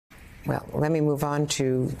Well, let me move on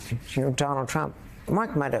to Donald Trump.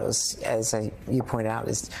 Mark Meadows, as you point out,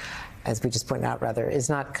 as we just pointed out, rather, is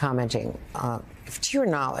not commenting. To your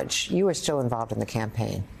knowledge, you were still involved in the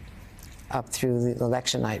campaign up through the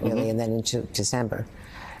election night, really, and then into December.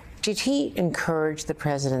 Did he encourage the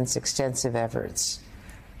president's extensive efforts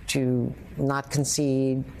to not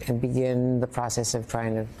concede and begin the process of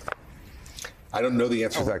trying to... I don't know the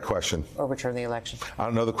answer to that question. Overturn the election. I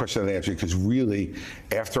don't know the question and answer, because really,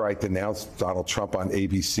 after I denounced Donald Trump on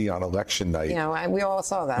ABC on election night, we all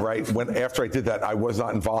saw that. Right. After I did that, I was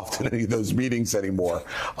not involved in any of those meetings anymore.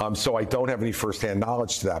 So I don't have any firsthand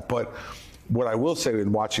knowledge to that. But what I will say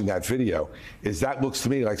in watching that video is that looks to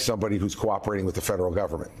me like somebody who's cooperating with the federal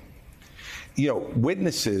government.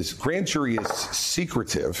 Witnesses, grand jury is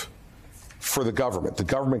secretive for the government. The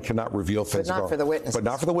government cannot reveal things. But not for the witness. But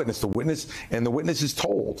not for the witness. The witness is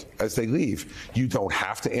told as they leave, you don't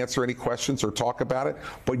have to answer any questions or talk about it,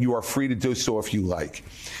 but you are free to do so if you like.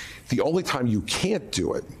 The only time you can't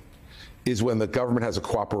do it is when the government has a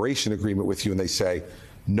cooperation agreement with you and they say,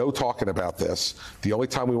 no talking about this. The only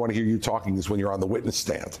time we want to hear you talking is when you're on the witness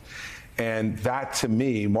stand. And that, to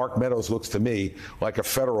me, Mark Meadows looks to me like a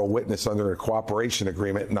federal witness under a cooperation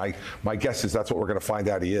agreement. And my guess is that's what we're going to find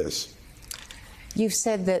out he is. You've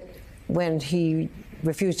said that when he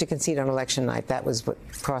refused to concede on election night, that was what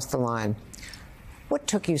crossed the line. What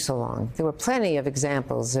took you so long? There were plenty of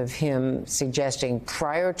examples of him suggesting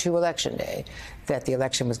prior to Election Day that the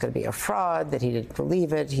election was going to be a fraud, that he didn't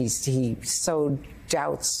believe it. He sowed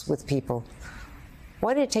doubts with people.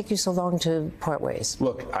 Why did it take you so long to part ways?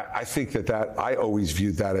 Look, I think that I always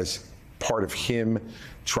viewed that as part of him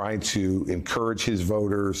trying to encourage his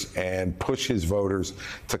voters and push his voters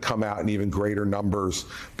to come out in even greater numbers,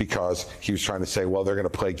 because he was trying to say, well, they're going to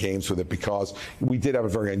play games with it, because we did have a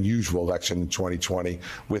very unusual election in 2020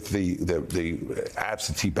 with the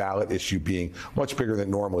absentee ballot issue being much bigger than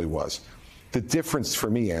it normally was. The difference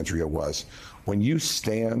for me, Andrea, was when you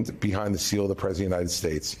stand behind the seal of the President of the United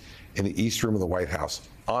States in the East Room of the White House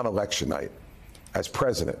on election night as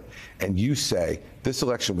president, and you say this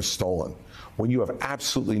election was stolen, when you have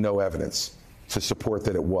absolutely no evidence to support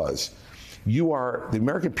that it was, the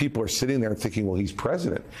American people are sitting there and thinking, well, he's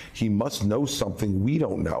president. He must know something we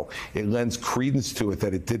don't know. It lends credence to it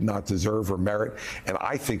that it did not deserve or merit. And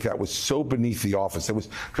I think that was so beneath the office. It was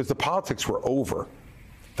because the politics were over.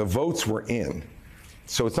 The votes were in.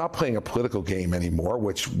 So it's not playing a political game anymore,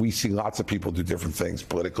 which we see lots of people do different things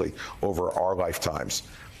politically over our lifetimes.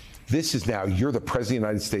 This is now, you're the President of the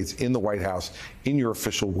United States in the White House in your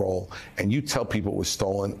official role, and you tell people it was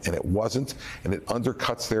stolen, and it wasn't, and it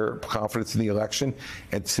undercuts their confidence in the election.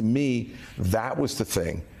 And to me, that was the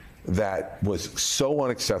thing that was so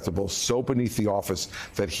unacceptable, so beneath the office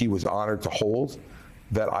that he was honored to hold,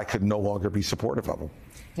 that I could no longer be supportive of him.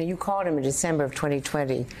 Now, you called him in December of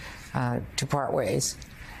 2020 to part ways.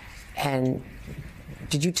 And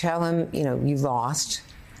did you tell him, you lost?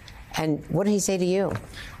 And what did he say to you?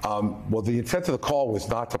 Well, the intent of the call was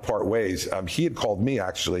not to part ways. He had called me,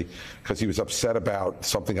 actually, because he was upset about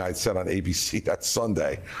something I had said on ABC that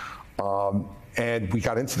Sunday. And we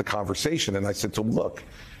got into the conversation, and I said to him, look,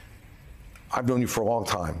 I've known you for a long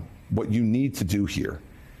time. What you need to do here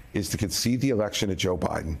is to concede the election to Joe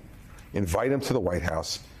Biden, invite him to the White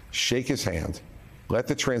House, shake his hand, let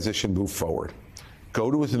the transition move forward,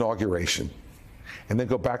 go to his inauguration, and then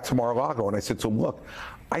go back to Mar-a-Lago. And I said to him, look,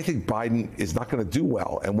 I think Biden is not going to do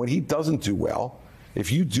well. And when he doesn't do well,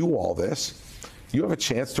 if you do all this, you have a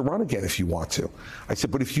chance to run again if you want to. I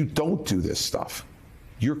said, but if you don't do this stuff,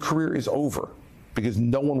 your career is over, because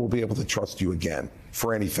no one will be able to trust you again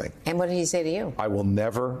for anything. And what did he say to you? I will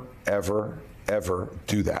never, ever, ever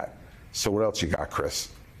do that. So what else you got,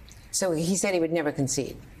 Chris? So he said he would never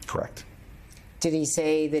concede. Correct. Did he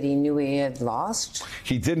say that he knew he had lost?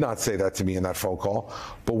 He did not say that to me in that phone call.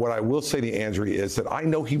 But what I will say to Andrea is that I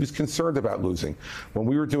know he was concerned about losing. When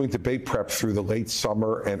we were doing debate prep through the late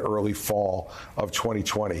summer and early fall of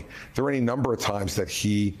 2020, there were any number of times that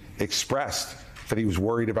he expressed that he was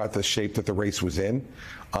worried about the shape that the race was in,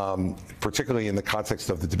 particularly in the context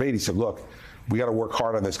of the debate. He said, look, we got to work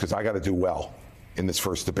hard on this because I got to do well in this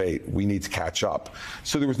first debate. We need to catch up.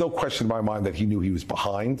 So there was no question in my mind that he knew he was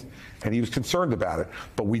behind, and he was concerned about it,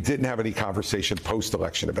 but we didn't have any conversation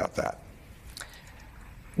post-election about that.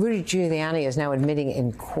 Rudy Giuliani is now admitting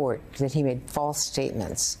in court that he made false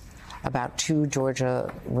statements about two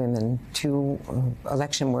Georgia women, two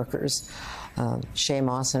election workers, Shay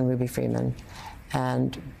Moss and Ruby Freeman.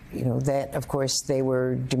 And, that, of course, they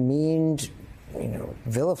were demeaned,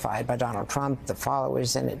 vilified by Donald Trump, the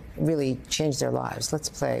followers, and it really changed their lives. Let's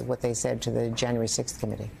play what they said to the January 6th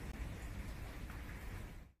committee.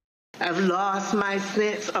 have lost my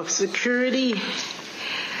sense of security,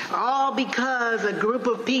 all because a group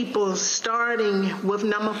of people, starting with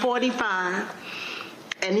number 45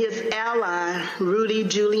 and his ally, Rudy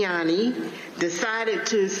Giuliani, decided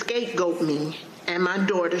to scapegoat me and my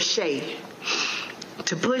daughter, Shay,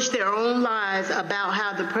 to push their own lies about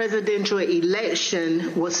how the presidential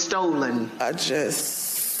election was stolen. I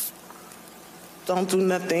just don't do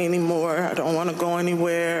nothing anymore. I don't want to go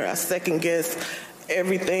anywhere. I second guess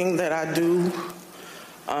everything that I do.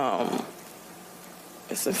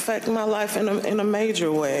 It's affecting my life in a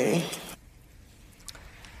major way.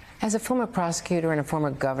 As a former prosecutor and a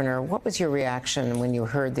former governor, what was your reaction when you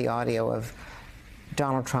heard the audio of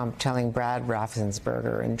Donald Trump telling Brad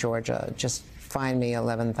Raffensperger in Georgia, just find me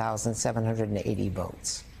 11,780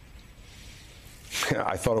 votes?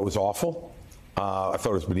 I thought it was awful. I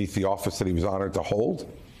thought it was beneath the office that he was honored to hold.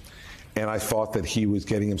 And I thought that he was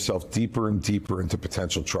getting himself deeper and deeper into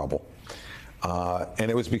potential trouble.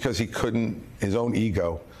 And it was because he couldn't, his own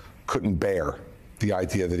ego couldn't bear the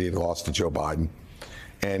idea that he had lost to Joe Biden.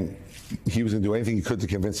 And he was going to do anything he could to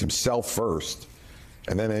convince himself first,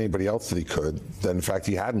 and then anybody else that he could, that in fact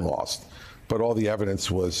he hadn't lost. But all the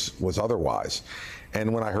evidence was otherwise.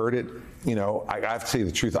 And when I heard it, you know, I have to tell you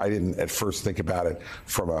the truth, I didn't at first think about it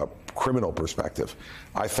from a criminal perspective.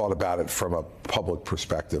 I thought about it from a public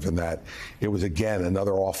perspective, and that it was, again,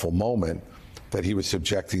 another awful moment that he was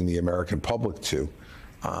subjecting the American public to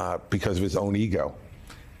because of his own ego.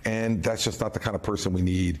 And that's just not the kind of person we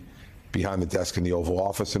need behind the desk in the Oval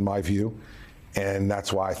Office, in my view. And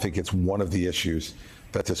that's why I think it's one of the issues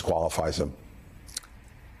that disqualifies him.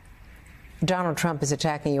 Donald Trump is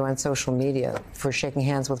attacking you on social media for shaking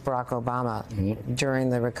hands with Barack Obama during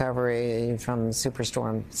the recovery from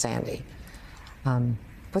Superstorm Sandy.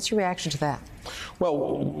 What's your reaction to that?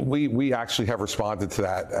 Well, we actually have responded to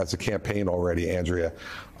that as a campaign already, Andrea.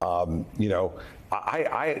 You know,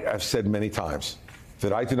 I have said many times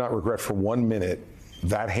that I do not regret for 1 minute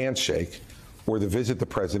that handshake or the visit the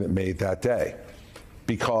president made that day,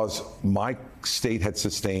 because my state had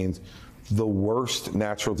sustained the worst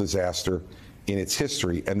natural disaster in its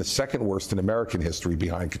history and the second worst in American history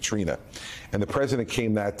behind Katrina. And the president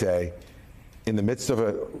came that day in the midst of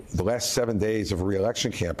the last 7 days of a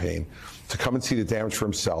re-election campaign to come and see the damage for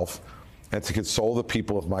himself and to console the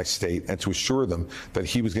people of my state and to assure them that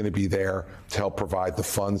he was going to be there to help provide the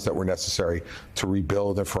funds that were necessary to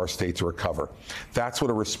rebuild and for our state to recover. That's what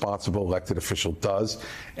a responsible elected official does.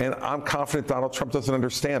 And I'm confident Donald Trump doesn't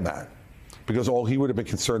understand that, because all he would have been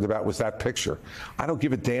concerned about was that picture. I don't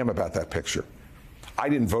give a damn about that picture. I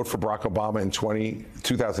didn't vote for Barack Obama in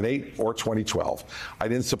 2008 or 2012. I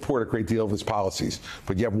didn't support a great deal of his policies.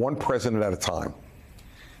 But you have one president at a time.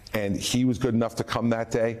 And he was good enough to come that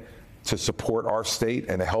day to support our state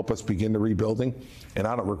and to help us begin the rebuilding. And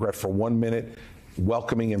I don't regret for 1 minute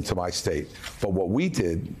welcoming him to my state. But what we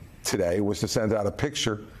did today was to send out a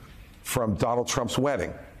picture from Donald Trump's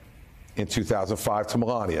wedding in 2005 to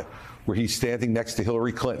Melania, where he's standing next to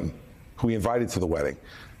Hillary Clinton, who he invited to the wedding.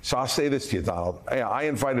 So I'll say this to you, Donald. I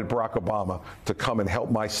invited Barack Obama to come and help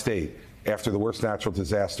my state after the worst natural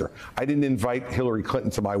disaster. I didn't invite Hillary Clinton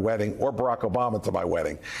to my wedding or Barack Obama to my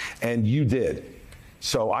wedding, and you did.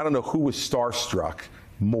 So I don't know who was starstruck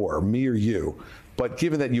more, me or you. But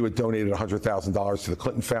given that you had donated $100,000 to the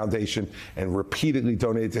Clinton Foundation and repeatedly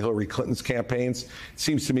donated to Hillary Clinton's campaigns, it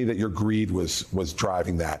seems to me that your greed was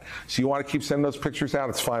driving that. So you want to keep sending those pictures out?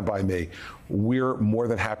 It's fine by me. We're more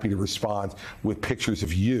than happy to respond with pictures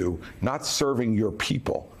of you, not serving your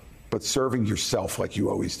people, but serving yourself like you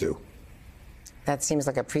always do. That seems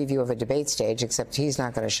like a preview of a debate stage, except he's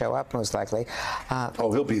not going to show up, most likely.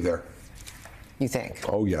 Oh, he'll be there. You think?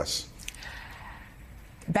 Oh, yes.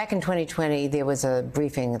 Back in 2020, there was a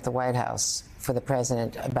briefing at the White House for the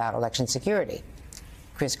president about election security.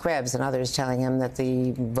 Chris Krebs and others telling him that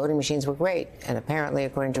the voting machines were great. And apparently,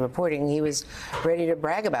 according to reporting, he was ready to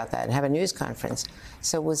brag about that and have a news conference.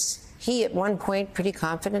 So was he at one point pretty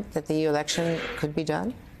confident that the election could be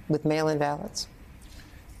done with mail-in ballots?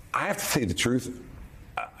 I have to tell you the truth.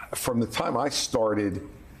 From the time I started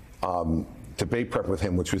debate prep with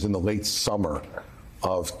him, which was in the late summer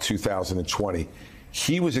of 2020,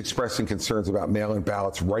 he was expressing concerns about mail-in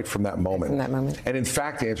ballots right from that moment. From that moment. And in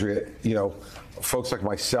fact, Andrea, you know, folks like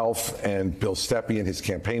myself and Bill Steppe and his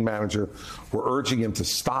campaign manager were urging him to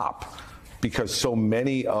stop, because so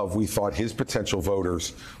many of, we thought, his potential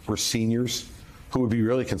voters were seniors who would be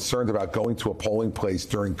really concerned about going to a polling place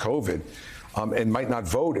during COVID and might not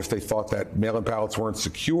vote if they thought that mail-in ballots weren't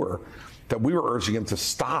secure, that we were urging him to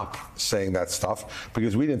stop saying that stuff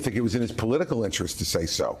because we didn't think it was in his political interest to say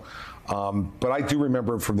so. But I do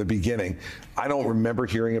remember him from the beginning. I don't remember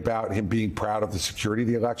hearing about him being proud of the security of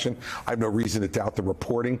the election. I have no reason to doubt the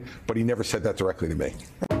reporting, but he never said that directly to me.